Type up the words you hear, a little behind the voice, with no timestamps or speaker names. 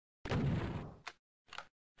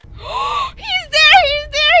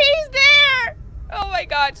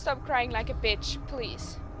stop crying like a bitch,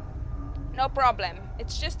 please. No problem.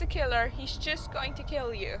 It's just a killer. He's just going to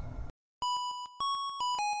kill you.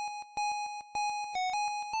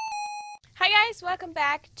 Hi guys, welcome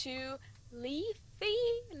back to Lethe?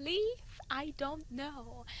 I don't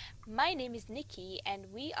know. My name is Nikki and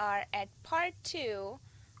we are at part 2.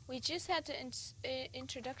 We just had an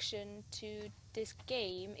introduction to this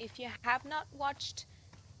game. If you have not watched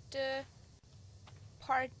the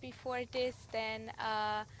part before this, then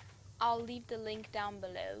I'll leave the link down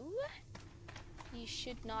below. You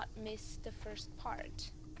should not miss the first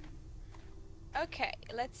part. Okay,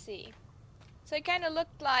 let's see. So it kind of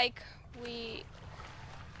looked like we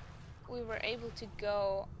were able to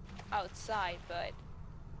go outside, but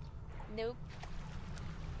nope,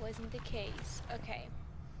 wasn't the case. Okay,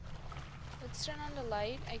 let's turn on the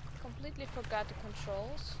light. I completely forgot the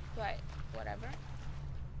controls, but whatever.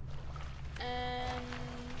 And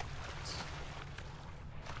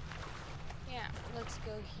yeah, let's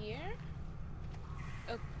go here.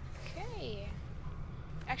 Okay,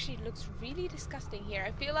 actually it looks really disgusting here.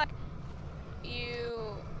 I feel like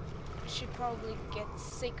you should probably get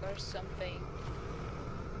sick or something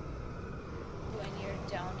when you're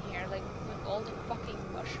down here, like with all the fucking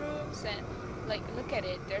mushrooms and like look at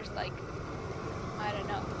it, there's like, I don't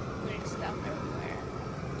know, weird stuff everywhere.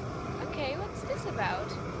 Okay, what's this about?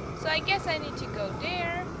 So I guess I need to go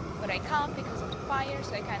there, but I can't because of the fire,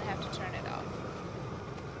 so I kind of have to turn it off.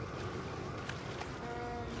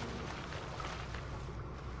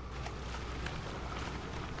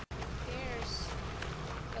 There's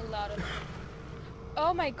a lot of...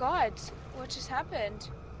 Oh my god, what just happened?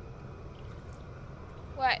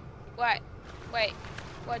 What? Wait,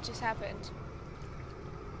 what just happened?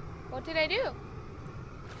 What did I do?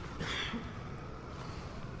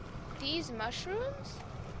 These mushrooms?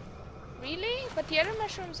 Really? But the other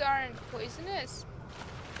mushrooms aren't poisonous.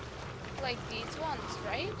 Like these ones,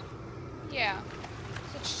 right? Yeah.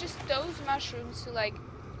 So it's just those mushrooms who like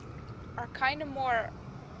are kind of more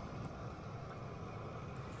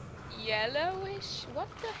yellowish. What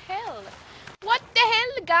the hell? What the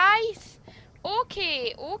hell, guys?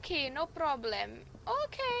 Okay, okay, no problem.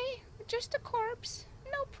 Okay, just a corpse.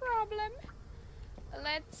 No problem.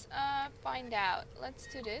 Let's find out. Let's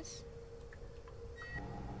do this.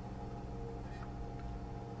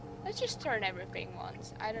 Let's just turn everything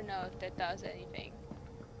once. I don't know if that does anything,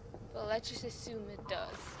 but let's just assume it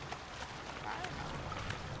does. I don't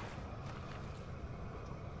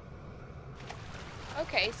know.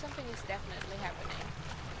 Okay, something is definitely happening.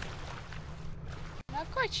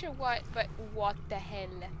 Not quite sure what, but what the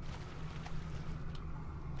hell?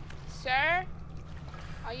 Sir?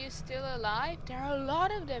 Are you still alive? There are a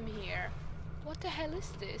lot of them here. What the hell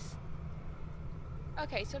is this?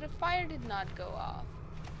 Okay, so the fire did not go off.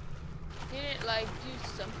 Did it like do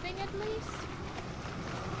something at least?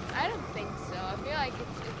 I don't think so. I feel like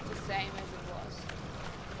it's the same as it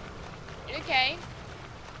was. Okay.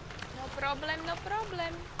 No problem, no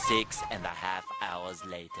problem. 6.5 hours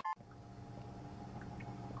later.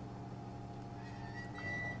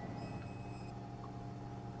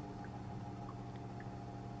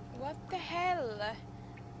 What the hell?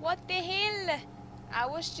 What the hell? I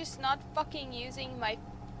was just not fucking using my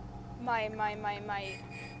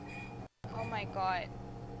oh my god.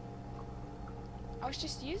 I was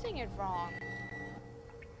just using it wrong.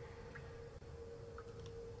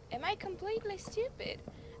 Am I completely stupid?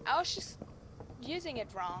 I was just using it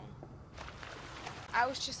wrong. I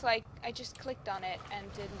was just like, I just clicked on it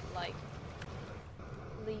and didn't like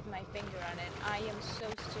leave my finger on it. I am so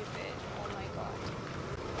stupid. Oh my god.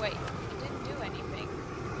 Wait, it didn't do anything.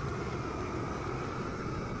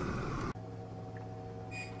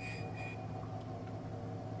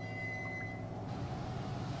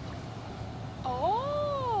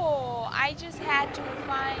 Oh, I just had to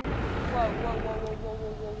find... Whoa, whoa, whoa, whoa, whoa,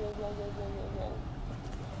 whoa, whoa, whoa, whoa, whoa, whoa, whoa.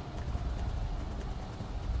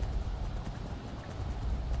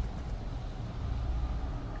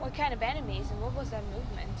 What kind of enemies and what was that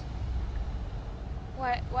movement?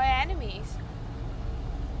 Why enemies?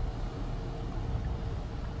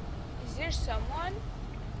 Is there someone?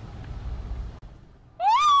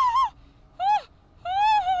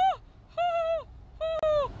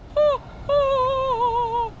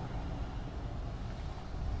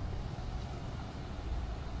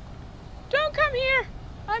 Don't come here!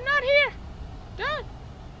 I'm not here! Don't!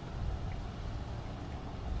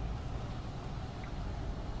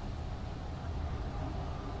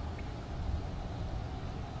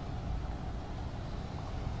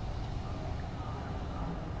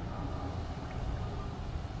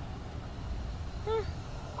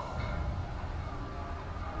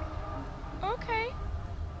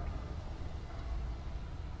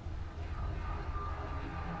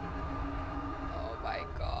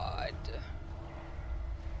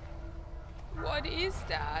 What is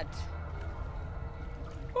that?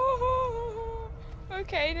 Oh,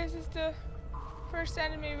 okay, this is the first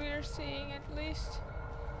enemy we are seeing at least.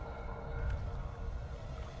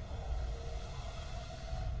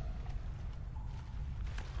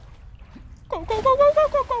 Go, go, go, go, go,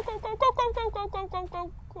 go, go, go, go, go, go, go, go, go,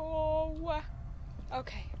 go, go.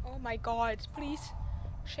 Okay, oh my god, please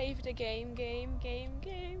save the game, please.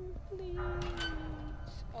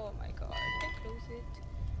 Oh my god, close it.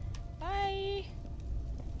 Bye.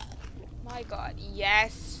 My god,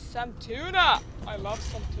 yes, some tuna. I love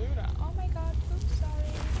some tuna. Oh my god, oops,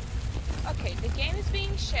 sorry. Okay, the game is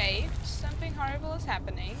being shaved. Something horrible is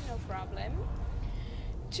happening, no problem.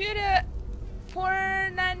 To the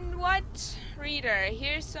porn and what? Reader,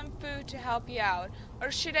 here's some food to help you out. Or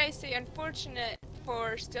should I say unfortunate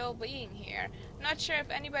for still being here. Not sure if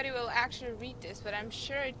anybody will actually read this, but I'm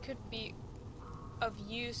sure it could be of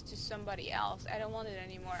use to somebody else. I don't want it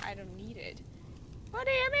anymore. I don't need it. What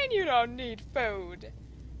do you mean you don't need food?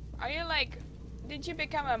 Are you like, did you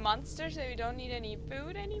become a monster so you don't need any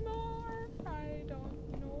food anymore? I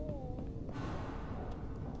don't know.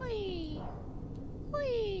 Whee!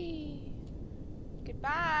 Whee!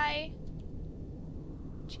 Goodbye.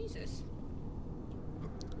 Jesus.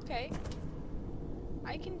 Okay.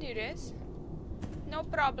 I can do this. No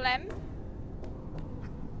problem.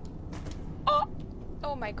 Oh!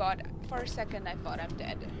 Oh my god. For a second I thought I'm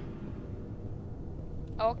dead.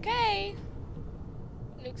 Okay.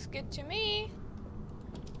 Looks good to me.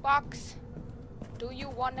 Box. Do you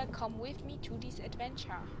wanna come with me to this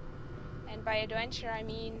adventure? And by adventure I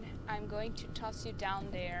mean I'm going to toss you down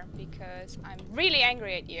there because I'm really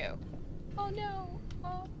angry at you. Oh no.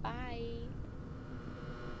 Oh, bye.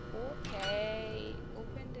 Okay.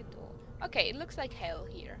 Open the door. Okay, it looks like hell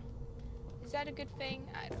here. Is that a good thing?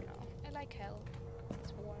 I don't know. I like hell.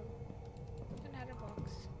 It's warm. Another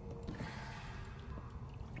box.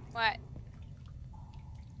 What?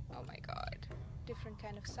 Oh my god. Different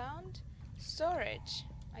kind of sound. Storage,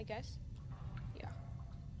 I guess. Yeah.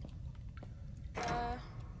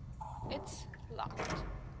 It's locked.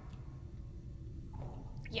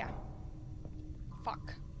 Yeah.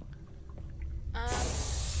 Fuck.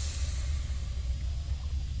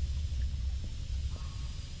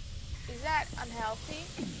 Is that unhealthy?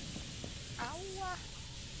 Ow.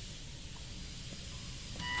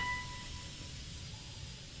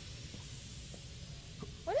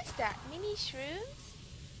 What is that? Mini shrooms?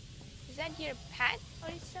 Is that your pet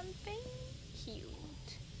or something? Cute.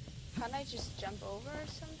 Can't I just jump over or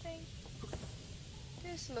something?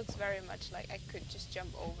 This looks very much like I could just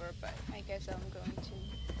jump over, but I guess I'm going to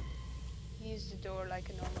use the door like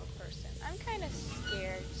a normal person. I'm kind of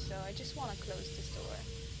scared, so I just want to close this door.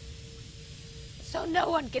 So no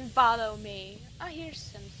one can follow me. I hear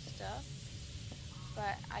some stuff,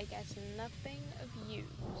 but I guess nothing of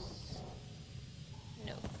use.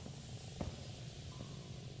 No.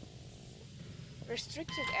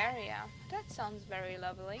 Restricted area. That sounds very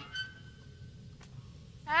lovely.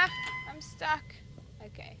 Ah, I'm stuck.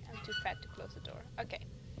 Okay, I'm too fat to close the door. Okay.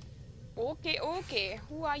 Okay, okay.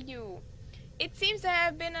 Who are you? It seems I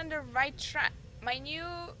have been on the right track. My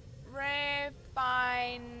new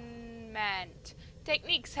refinement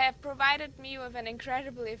techniques have provided me with an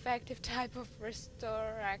incredibly effective type of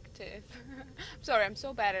restorative. Sorry, I'm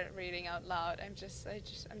so bad at reading out loud. I'm just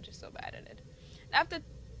so bad at it. After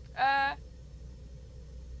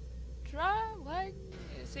what?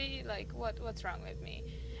 See, like what's wrong with me?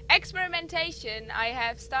 Experimentation. I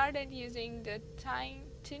have started using the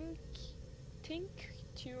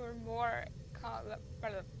tincture more.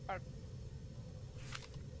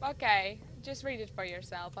 Okay, just read it for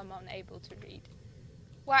yourself. I'm unable to read.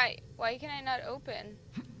 Why? Why can I not open?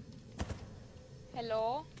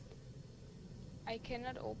 Hello? I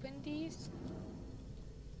cannot open these?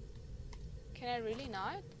 Can I really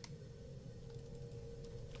not?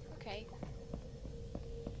 Okay.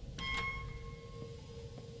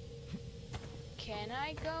 Can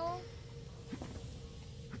I go?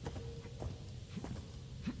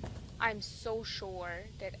 I'm so sure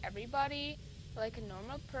that everybody, like a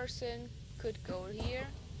normal person, could go here.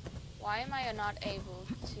 Why am I not able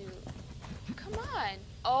to? Come on.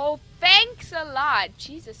 Oh, thanks a lot.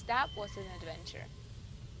 Jesus, that was an adventure.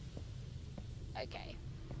 Okay.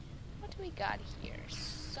 What do we got here?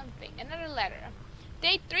 Something. Another letter.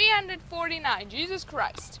 Date 349. Jesus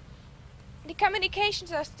Christ. The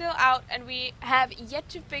communications are still out and we have yet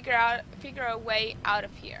to figure a way out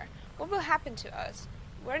of here. What will happen to us?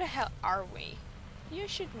 Where the hell are we? You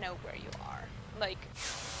should know where you are. Like...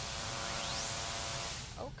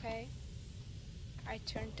 Okay. I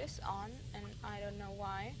turned this on and I don't know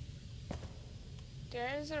why.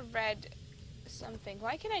 There is a red something.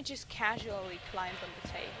 Why can't I just casually climb on the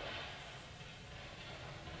table?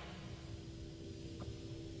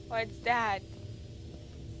 What's that?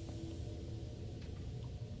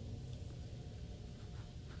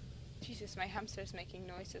 Jesus, my hamster's making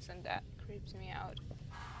noises and that creeps me out.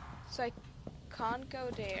 So I can't go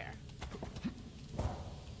there.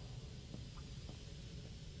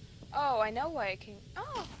 Oh, I know why I can...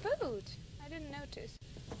 Oh, food! I didn't notice.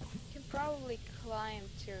 I can probably climb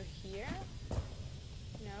through here.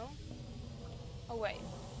 No? Oh, wait.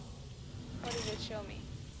 What did it show me?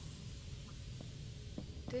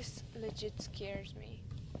 This legit scares me.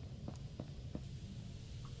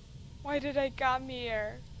 Why did I come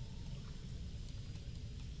here?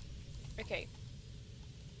 Okay.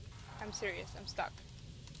 I'm serious. I'm stuck.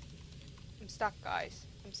 I'm stuck, guys.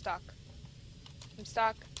 I'm stuck. I'm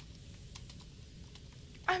stuck.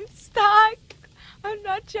 I'm stuck! I'm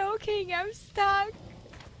not joking. I'm stuck.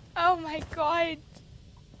 Oh my god.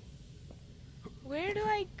 Where do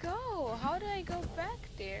I go? How do I go back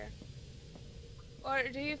there? Or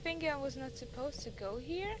do you think I was not supposed to go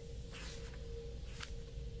here?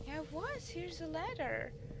 Yeah, I was. Here's a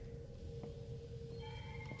ladder.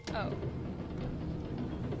 Oh.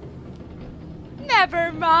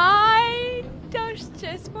 Never mind! Don't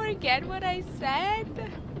just forget what I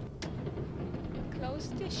said. Close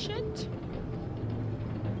this shit.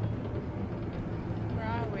 Where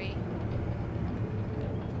are we?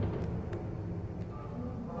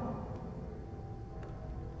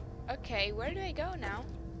 Okay, where do I go now?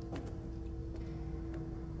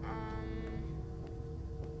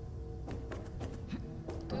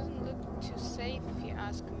 Doesn't look too safe if you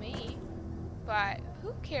ask me. But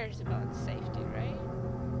who cares about safety, right?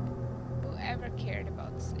 Whoever cared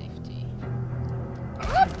about safety?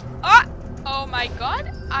 Ah! Oh my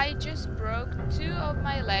god! I just broke 2 of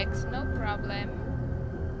my legs, no problem.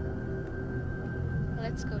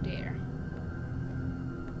 Let's go there.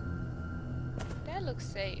 That looks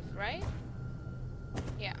safe, right?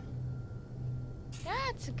 Yeah.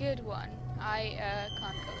 That's a good one. I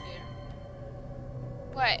can't go there.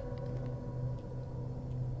 What?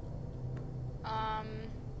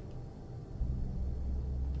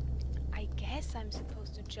 I guess I'm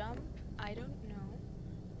supposed to jump. I don't know.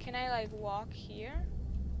 Can I like walk here?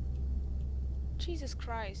 Jesus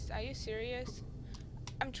Christ, are you serious?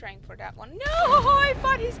 I'm trying for that one. No! I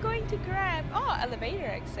thought he's going to grab. Oh, elevator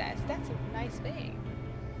access. That's a nice thing.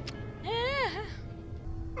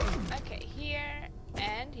 Okay, here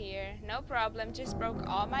and here. No problem. Just broke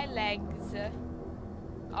all my legs.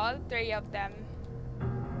 All 3 of them.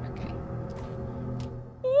 Okay.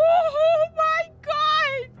 Oh my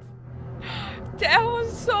god! That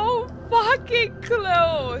was so fucking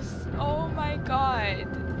close. Oh my god.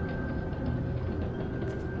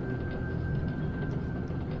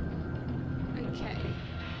 Okay.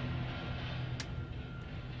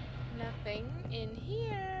 Nothing in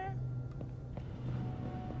here.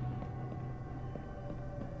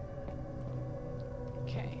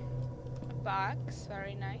 Okay. A box.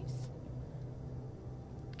 Very nice.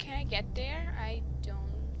 Can I get there? I don't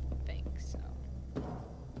think so.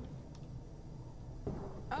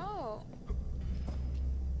 Oh.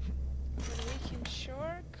 But we can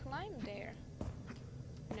sure climb there.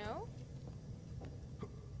 No?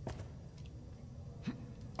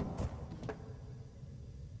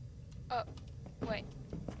 Oh, wait.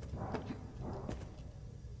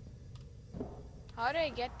 How do I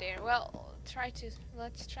get there? Well,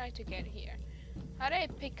 let's try to get here. How do I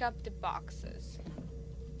pick up the boxes?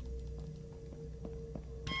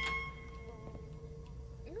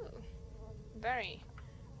 Ooh, very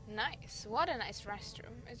nice. What a nice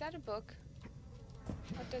restroom. Is that a book?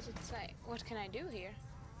 What does it say? What can I do here?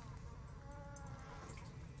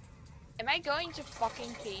 Am I going to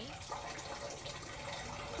fucking pee?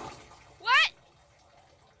 What?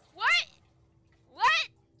 What? What?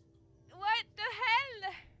 What the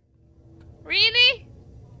hell? Really?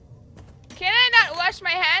 Can I not wash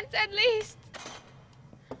my hands at least?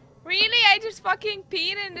 Really? I just fucking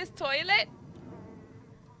peed in this toilet?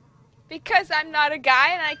 Because I'm not a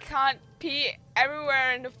guy and I can't pee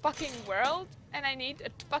everywhere in the fucking world? And I need a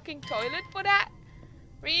fucking toilet for that?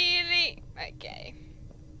 Really? Okay.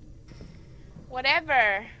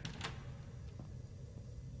 Whatever.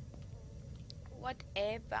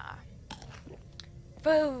 Whatever.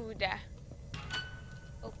 Food.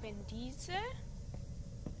 Open these.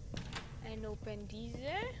 And open these.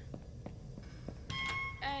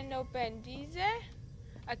 And open these.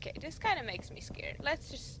 Okay, this kind of makes me scared. Let's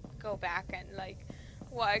just go back and like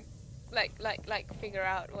figure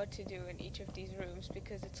out what to do in each of these rooms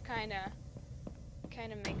because it's kind of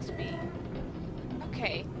makes me.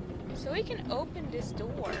 Okay, So we can open this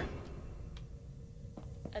door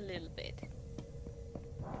a little bit.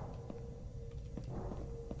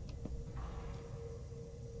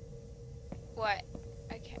 What?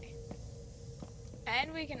 Okay.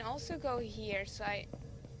 And we can also go here, so I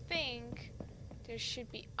think there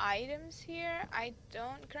should be items here. I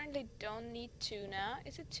currently don't need tuna.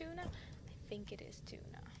 Is it tuna? I think it is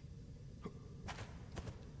tuna.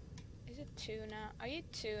 Is it tuna? Are you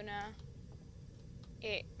tuna?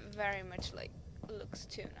 It very much like looks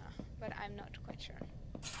tuna, but I'm not quite sure.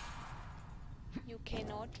 You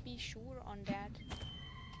cannot be sure on that.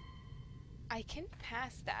 I can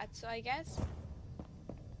pass that, so I guess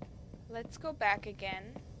let's go back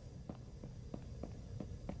again.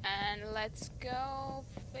 And let's go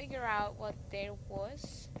figure out what there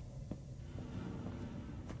was.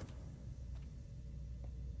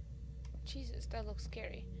 Jesus, that looks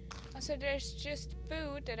scary. Oh, so there's just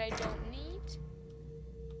food that I don't need.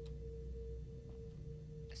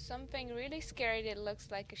 Something really scary that looks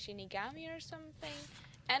like a Shinigami or something.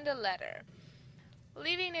 And a letter.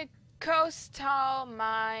 Leaving a coastal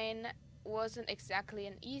mine wasn't exactly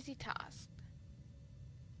an easy task.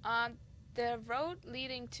 The road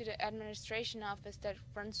leading to the administration office that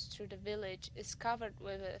runs through the village is covered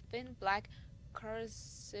with a thin black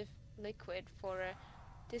corrosive liquid for a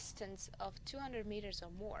distance of 200 meters or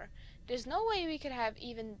more. There's no way we could have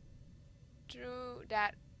even through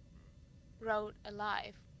that road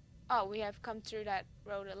alive. Oh, we have come through that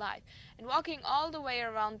road alive. And walking all the way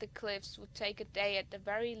around the cliffs would take a day at the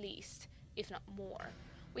very least, if not more.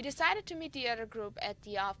 We decided to meet the other group at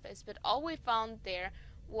the office, but all we found there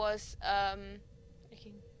was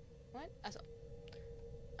what?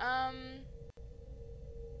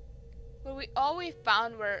 Well, all we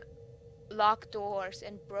found were locked doors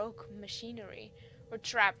and broke machinery. We're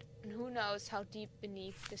trapped, and who knows how deep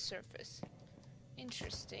beneath the surface.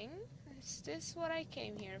 Interesting. Is this what I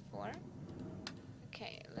came here for?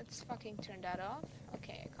 Okay, let's fucking turn that off.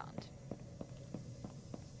 Okay, I can't.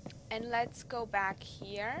 And let's go back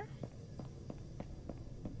here.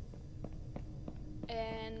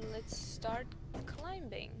 And let's start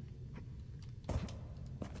climbing.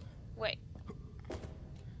 Wait.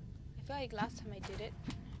 I feel like last time I did it.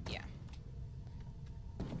 Yeah.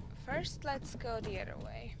 First, let's go the other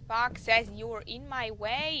way. Fuck says you're in my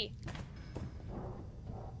way.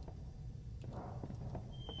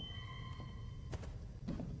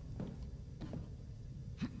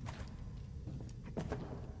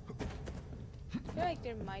 I feel like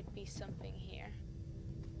there might be something here.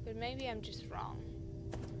 But maybe I'm just wrong.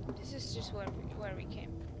 This is just where we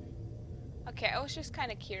came from. Okay, I was just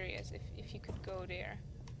kind of curious if you could go there.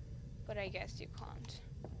 But I guess you can't.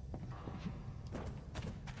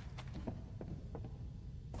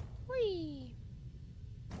 Whee!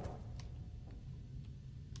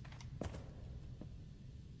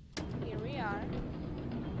 Here we are.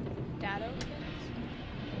 That opens.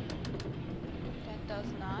 That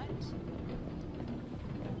does not.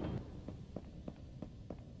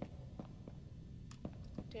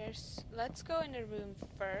 Let's go in the room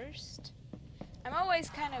first. I'm always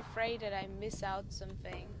kind of afraid that I miss out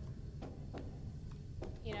something.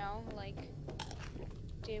 You know, like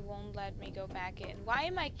they won't let me go back in. Why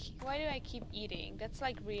do I keep eating? That's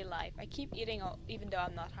like real life. I keep eating even though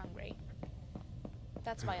I'm not hungry.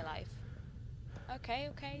 That's my life.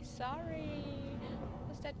 Okay, sorry.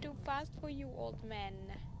 Was that too fast for you, old man?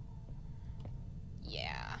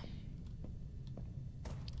 Yeah.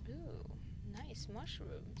 Ooh, nice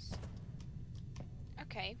mushrooms.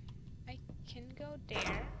 Okay, I can go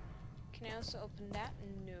there. Can I also open that?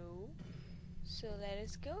 No. So let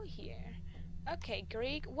us go here. Okay,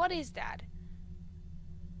 Greek, what is that?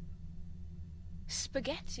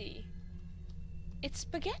 Spaghetti. It's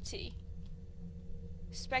spaghetti.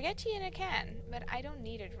 Spaghetti in a can, but I don't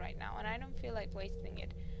need it right now, and I don't feel like wasting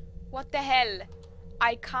it. What the hell?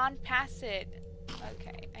 I can't pass it.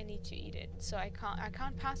 Okay, I need to eat it, so I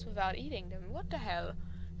can't pass without eating them. What the hell?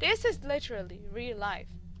 This is literally real life.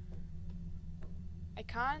 I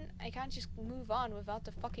can't just move on without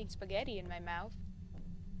the fucking spaghetti in my mouth.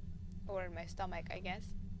 Or in my stomach, I guess.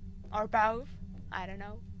 Or both. I don't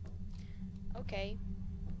know. Okay.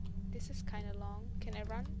 This is kind of long. Can I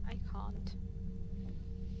run? I can't.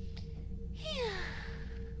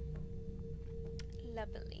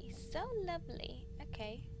 Lovely. So lovely.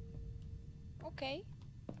 Okay. Okay.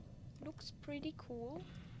 Looks pretty cool.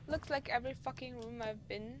 Looks like every fucking room I've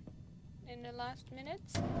been in the last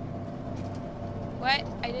minutes. What?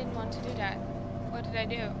 I didn't want to do that. What did I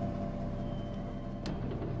do?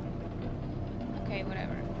 Okay,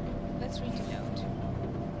 whatever. Let's read the note.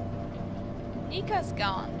 Nika's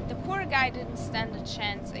gone. The poor guy didn't stand a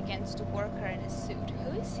chance against a worker in a suit.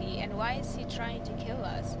 Who is he and why is he trying to kill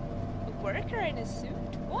us? A worker in a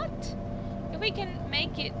suit? What? If we can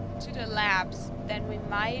make it to the labs, then we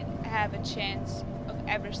might have a chance of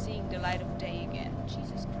ever seeing the light of day again.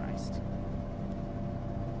 Jesus Christ.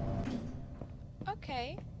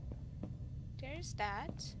 Okay. There's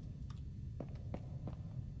that.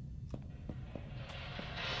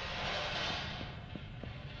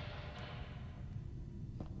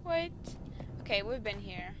 Wait. Okay, we've been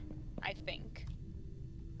here. I think.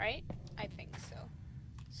 Right? I think so.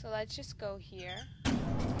 So let's just go here.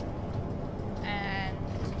 And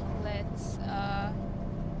let's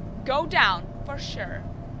go down for sure.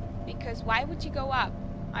 Because why would you go up?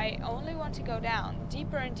 I only want to go down.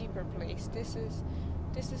 Deeper and deeper, please. This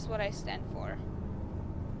is what I stand for.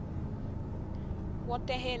 What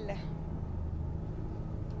the hell?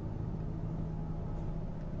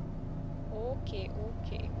 Okay,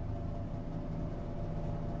 okay.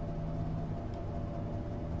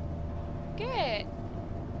 Good.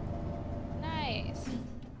 Nice.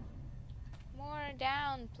 More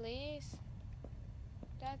down, please.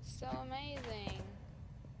 That's so amazing.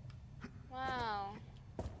 Wow.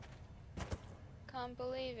 Can't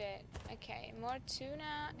believe it. Okay, more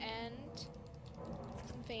tuna and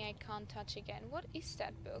something I can't touch again. What is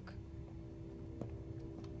that book?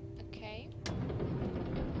 Okay.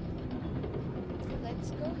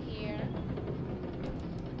 Let's go here.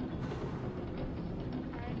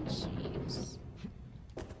 Archives.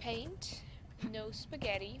 Paint. No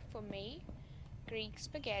spaghetti for me. Greek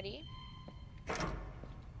spaghetti.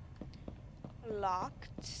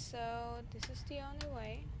 Locked, so this is the only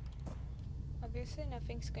way. Obviously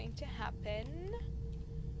nothing's going to happen.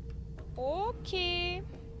 Okay.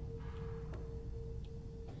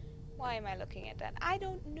 Why am I looking at that? I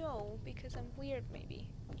don't know, because I'm weird maybe.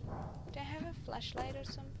 Do I have a flashlight or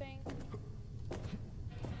something?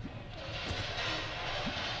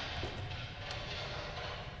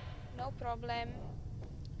 No problem.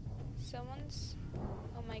 Someone's...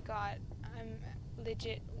 Oh my god, I'm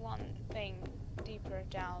legit one thing deeper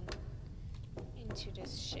down into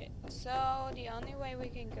this shit. So the only way we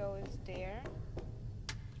can go is there.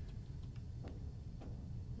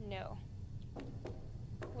 No.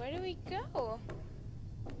 Where do we go?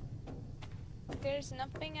 There's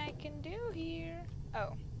nothing I can do here.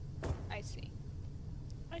 Oh, I see.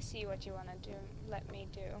 I see what you wanna do. Let me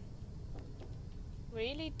do.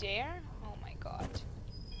 Really there? Oh my god.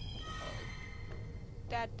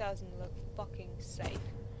 That doesn't look fucking safe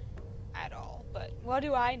at all. But what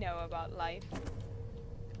do I know about life?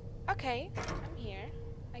 Okay, I'm here.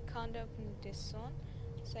 I can't open this one,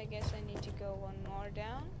 so I guess I need to go one more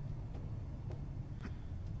down.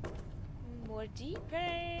 More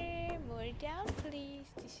deeper, more down please.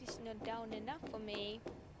 This is not down enough for me.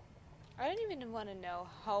 I don't even want to know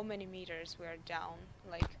how many meters we're down,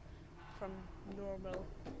 like from normal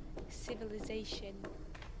civilization.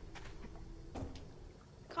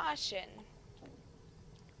 Caution.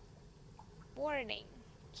 Warning.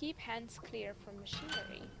 Keep hands clear from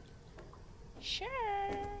machinery. Sure,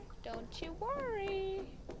 don't you worry.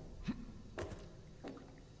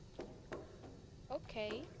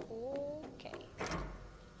 Okay, okay.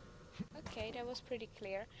 Okay, that was pretty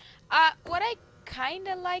clear. What I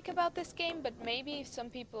kinda like about this game, but maybe some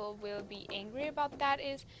people will be angry about that,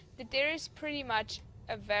 is that there is pretty much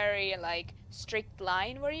a very, like, strict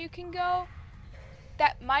line where you can go.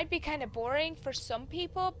 That might be kinda boring for some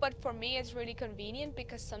people, but for me it's really convenient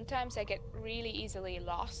because sometimes I get really easily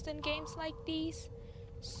lost in games like these.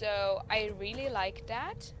 So I really like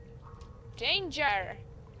that. Danger!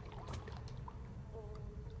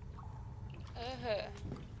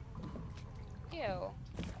 Ew.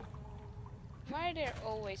 Why are there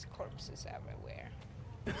always corpses everywhere?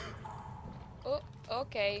 Oh,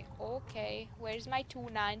 okay, okay. Where's my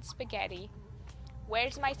tuna and spaghetti?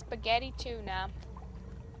 Where's my spaghetti tuna?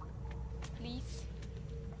 Please.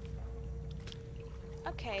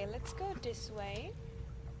 Okay, let's go this way.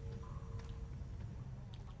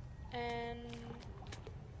 And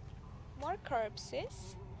more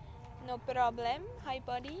corpses. No problem. Hi,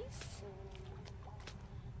 buddies.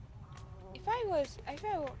 If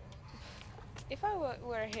I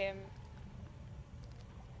were him,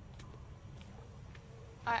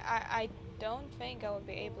 I don't think I would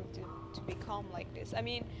be able to be calm like this. I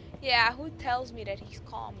mean, yeah, who tells me that he's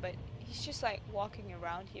calm, but he's just like walking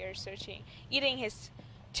around here searching, eating his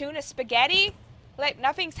tuna spaghetti like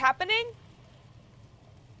nothing's happening.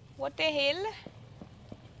 What the hell?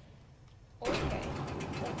 Okay,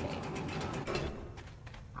 okay.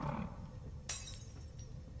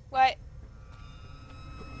 What?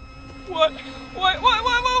 What?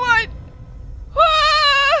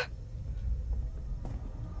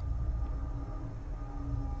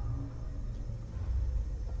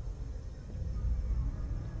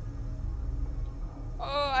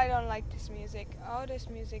 like this music. Oh, this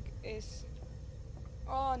music is...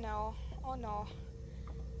 Oh no. Oh no.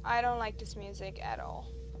 I don't like this music at all.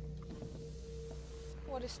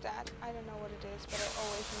 What is that? I don't know what it is, but I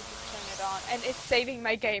always need to turn it on. And it's saving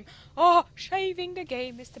my game. Oh, saving the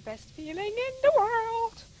game is the best feeling in the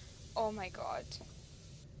world. Oh my god.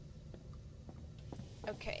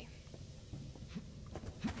 Okay.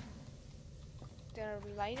 The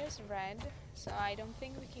light is red, so I don't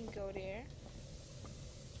think we can go there.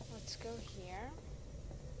 Let's go here.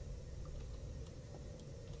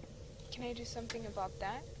 Can I do something about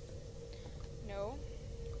that? No.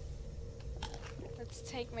 Let's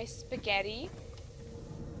take my spaghetti.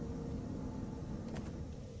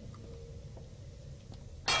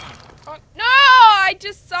 Oh, no! I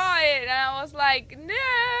just saw it and I was like,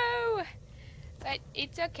 no! But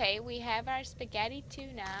it's okay. We have our spaghetti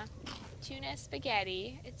tuna. Tuna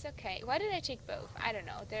spaghetti. It's okay. Why did I take both? I don't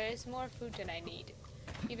know. There is more food than I need.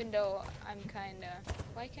 Even though I'm kinda...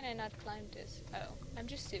 Why can I not climb this? Oh, I'm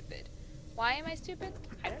just stupid. Why am I stupid?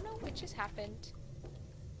 I don't know. It just happened.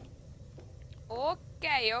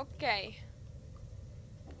 Okay, okay.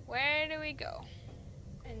 Where do we go?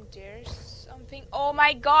 And there's something. Oh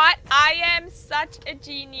my god, I am such a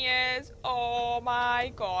genius. Oh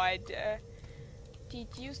my god. Did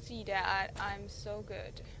you see that? I'm so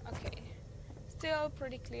good. Okay. Still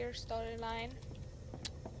pretty clear storyline.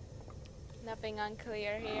 Nothing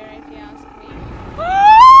unclear here if you ask me.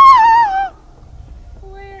 Ah!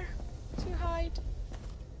 Where to hide?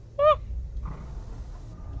 Ah!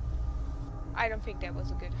 I don't think that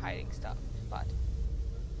was a good hiding stuff, but...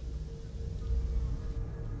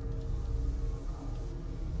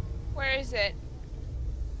 Where is it?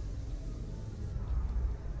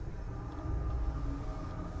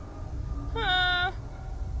 Huh?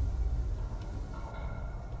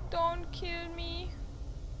 Don't kill me.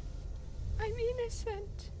 I'm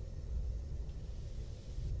innocent.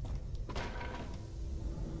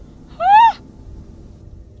 Ah!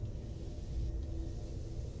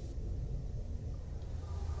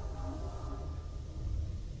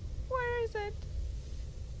 Where is it?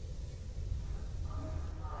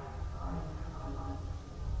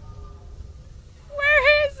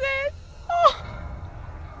 Where is it? Oh!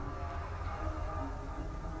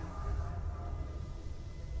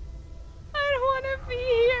 I don't want to be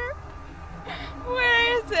here.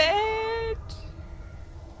 Where is it?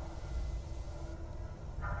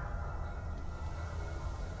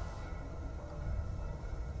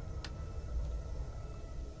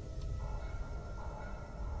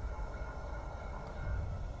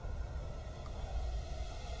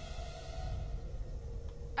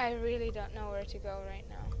 I really don't know where to go right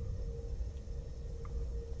now.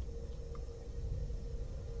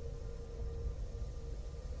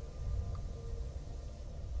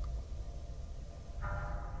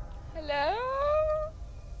 Hello?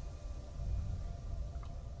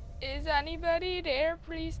 Is anybody there?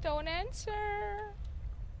 Please don't answer.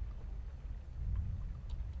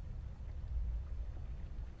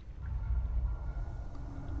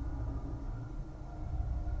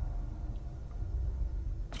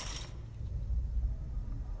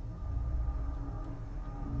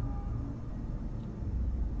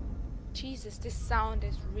 Jesus, this sound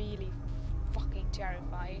is really fucking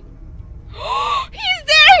terrifying. He's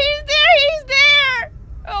there! He's there! He's there!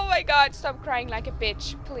 Oh my god, stop crying like a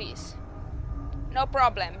bitch, please. No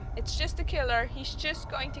problem. It's just a killer. He's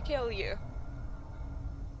just going to kill you.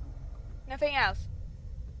 Nothing else.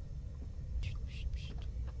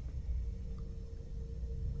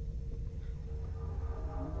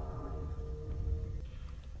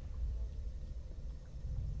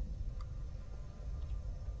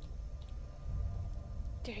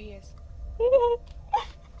 There he is. Oh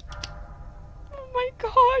my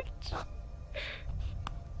god.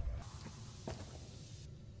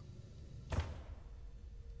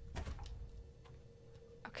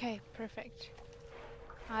 Okay, perfect.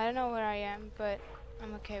 I don't know where I am, but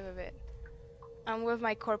I'm okay with it. I'm with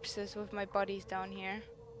my corpses, with my bodies down here.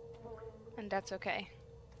 And that's okay.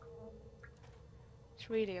 It's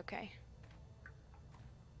really okay.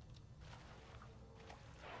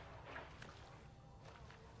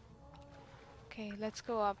 Okay, let's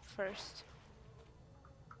go up first.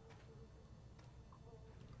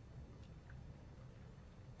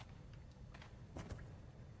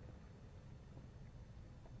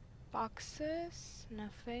 Boxes,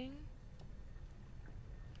 nothing.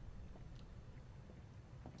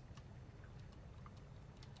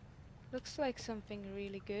 Looks like something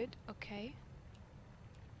really good. Okay.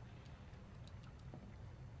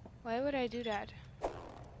 Why would I do that?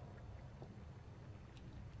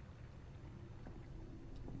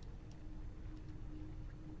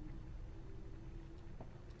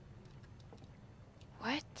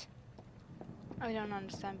 don't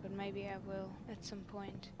understand, but maybe I will at some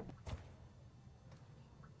point.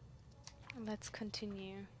 Let's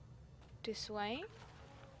continue this way.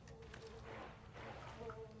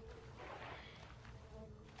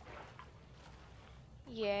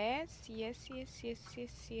 Yes, yes, yes, yes,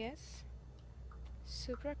 yes, yes.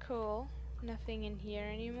 Super cool. Nothing in here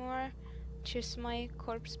anymore. Just my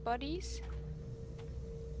corpse bodies.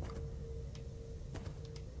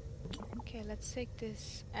 Okay, let's take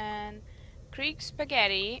this and Greek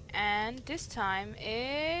spaghetti, and this time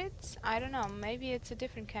it's, I don't know, maybe it's a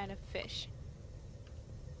different kind of fish.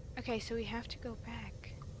 Okay, so we have to go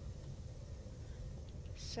back.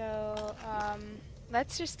 So,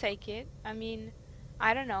 let's just take it. I mean,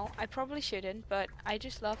 I don't know, I probably shouldn't, but I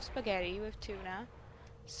just love spaghetti with tuna.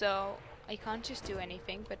 So, I can't just do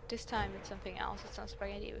anything, but this time it's something else. It's not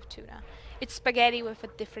spaghetti with tuna. It's spaghetti with a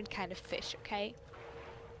different kind of fish, okay?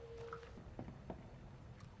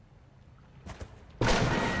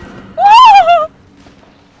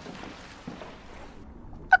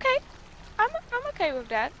 Okay, I'm okay with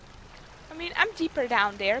that. I mean, I'm deeper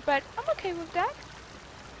down there, but I'm okay with that.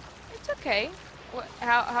 It's okay. What?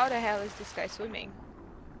 How the hell is this guy swimming?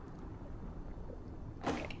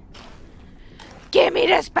 Okay. Give me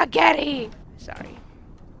the spaghetti! Sorry.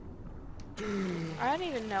 I don't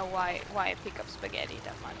even know why I pick up spaghetti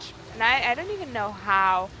that much. And I don't even know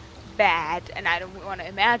how bad, and I don't want to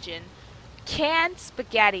imagine, canned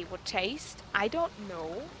spaghetti would taste. I don't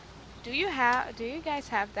know. Do you guys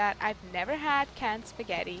have that? I've never had canned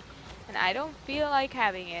spaghetti, and I don't feel like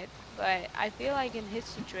having it, but I feel like in his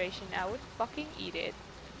situation I would fucking eat it.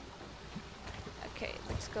 Okay,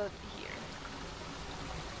 let's go here.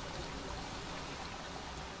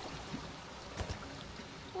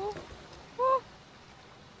 Woo, woo.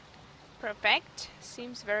 Perfect.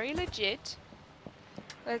 Seems very legit.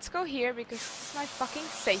 Let's go here because this is my fucking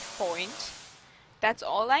safe point. That's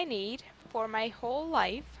all I need for my whole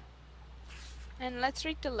life. And let's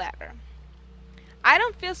read the letter. I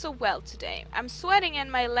don't feel so well today. I'm sweating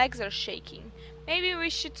and my legs are shaking. Maybe we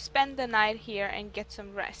should spend the night here and get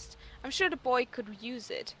some rest. I'm sure the boy could use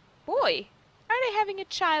it. Boy? Are they having a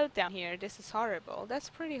child down here? This is horrible. That's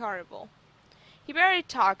pretty horrible. He barely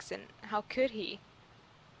talks, and how could he?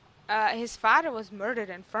 His father was murdered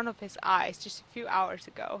in front of his eyes just a few hours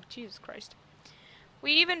ago. Jesus Christ.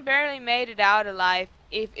 We even barely made it out alive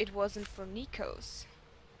if it wasn't for Nikos.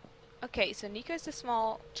 Okay, so Nico is a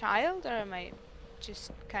small child, or am I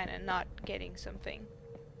just kinda not getting something?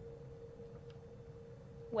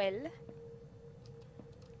 Well,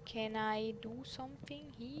 can I do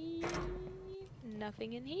something here?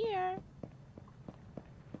 Nothing in here.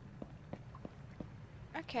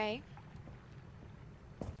 Okay.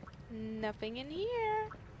 Nothing in here.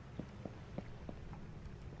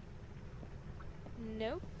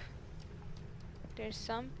 Nope. There's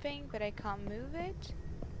something, but I can't move it.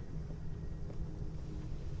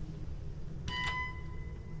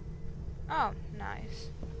 Oh, nice.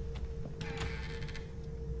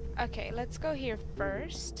 Okay, let's go here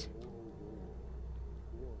first.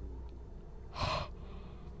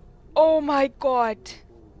 Oh my god!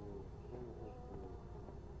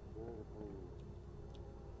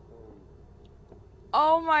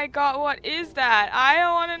 Oh my god, what is that? I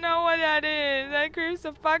don't want to know what that is. That creeps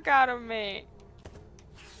the fuck out of me.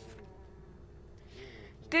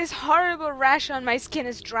 This horrible rash on my skin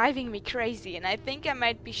is driving me crazy, and I think I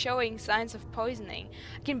might be showing signs of poisoning.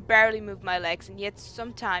 I can barely move my legs, and yet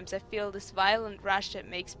sometimes I feel this violent rash that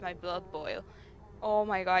makes my blood boil. Oh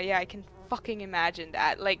my god, yeah, I can fucking imagine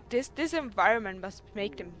that. Like, this environment must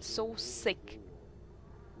make them so sick.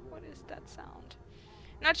 What is that sound?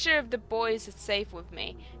 Not sure if the boy is safe with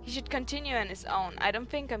me. He should continue on his own. I don't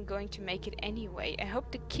think I'm going to make it anyway. I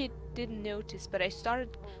hope the kid didn't notice, but I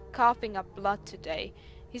started coughing up blood today.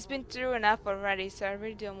 He's been through enough already, so I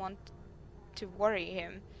really don't want to worry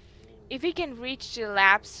him. If he can reach the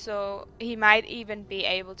lab, so he might even be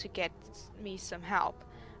able to get me some help.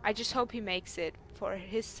 I just hope he makes it, for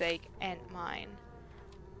his sake and mine.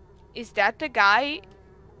 Is that the guy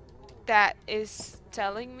that is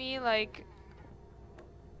telling me, like,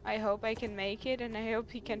 I hope I can make it, and I hope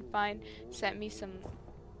he can send me some...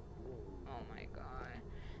 Oh my god.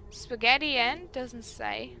 Spaghetti and? Doesn't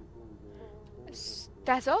say.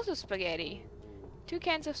 That's also spaghetti. 2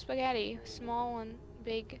 cans of spaghetti. Small one,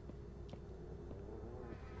 big.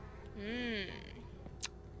 Mmm.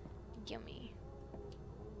 Yummy.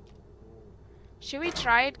 Should we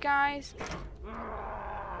try it, guys?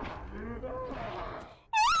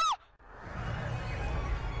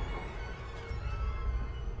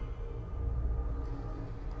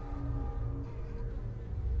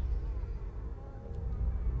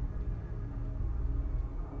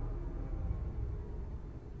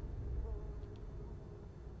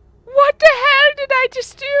 I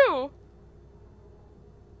just do?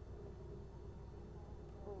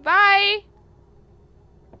 Bye.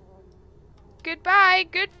 Goodbye.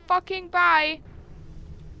 Good fucking bye.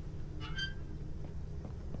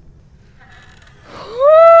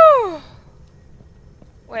 Whew.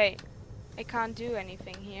 Wait. I can't do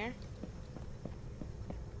anything here.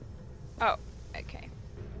 Oh, okay.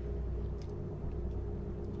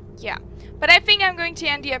 Yeah, but I think I'm going to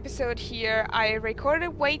end the episode here. I recorded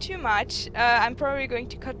way too much. I'm probably going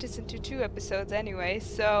to cut this into 2 episodes anyway,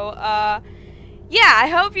 so yeah, I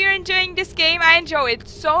hope you're enjoying this game. I enjoy it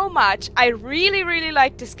so much. I really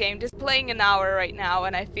like this game. Just playing an hour right now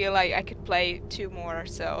and I feel like I could play 2 more,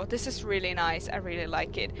 so this is really nice. I really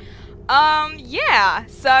like it. Yeah,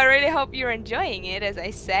 so I really hope you're enjoying it, as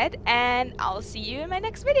I said, and I'll see you in my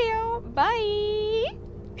next video. Bye!